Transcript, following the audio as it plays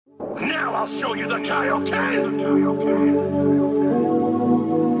Now I'll show you the Kaioken!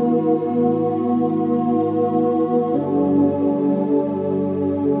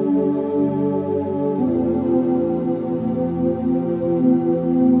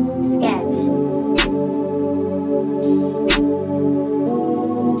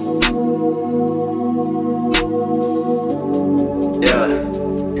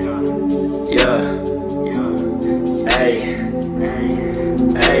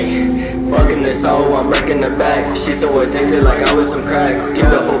 Fucking this hoe, I'm wrecking the back. She so addicted like I was some crack. Two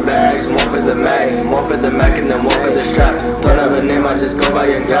duffel bags, one for the Mac, one for the Mac and then one for the strap. Don't have a name, I just go by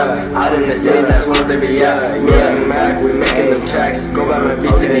your gap. Out in the city, that's where they be at. Yeah, Mac, we making them tracks. Go by my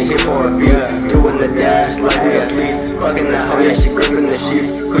beats and they here for a few. Doing the dash like we athletes. Fucking that hoe, yeah, she gripping the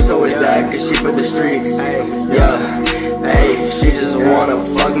sheets. Who's always that? Cause she for the streets. Yeah, hey, she just wanna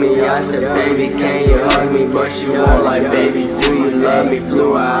fuck me. I said, baby, can you hug me? But she won't like, baby, do you love me?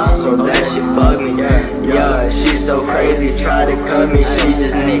 Flew her out so that shit bug me. Yeah, she so crazy, try to cut me. She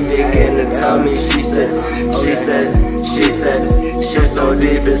just need dick in the tummy. She said, shit so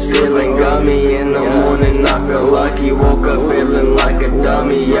deep, it's feeling gummy. In the morning, I feel lucky. Woke up feeling like a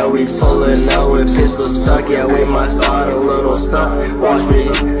dummy. Yeah, we pulling out with pistols tuck. Yeah, we might start a little stuff. Watch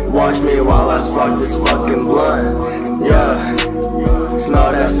me while I spark this fucking blunt. Yeah,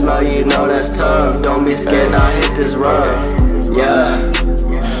 smell that smell, you know that's tough. Don't be scared, I hit this rough. Yeah.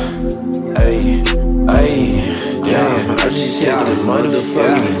 Ayy, yeah, I just hit the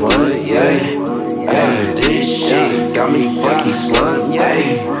motherfucking blunt, yeah. This shit got me fucking slumped,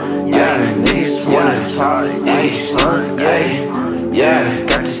 yeah. Niggas wanna talk, son, yeah.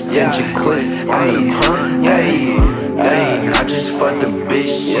 Got this stingy clip on the pump, I just fucked the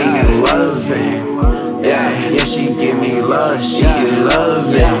bitch, she loving, yeah, she give me love, she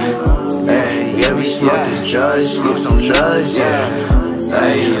loving, yeah, we smoke the drugs, smoke some drugs,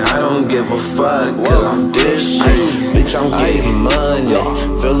 Ay, I don't give a fuck, cause I'm this shit. Bitch, I'm getting money,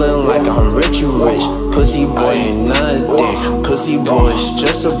 feeling like I'm rich and rich. Pussy boy ain't nothing, pussy boy's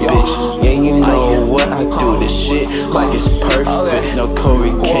just a bitch. Yeah, you know what I do, this shit like it's perfect. No Corey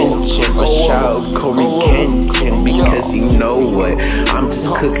Kenshin, but shout out Corey Kenshin, because you know what, I'm just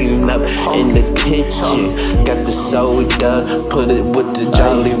cooking up in the kitchen. Got the soda, put it with the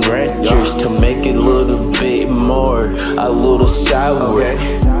Jolly Ranchers to make it a little bit more, a little sour.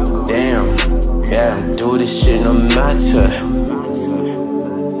 Damn, yeah, do this shit no matter.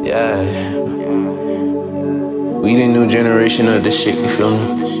 Yeah, we the new generation of this shit, you feel me?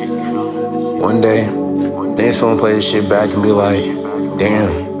 One day, niggas gonna play this shit back and be like,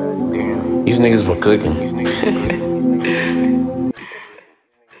 damn, these niggas were cooking.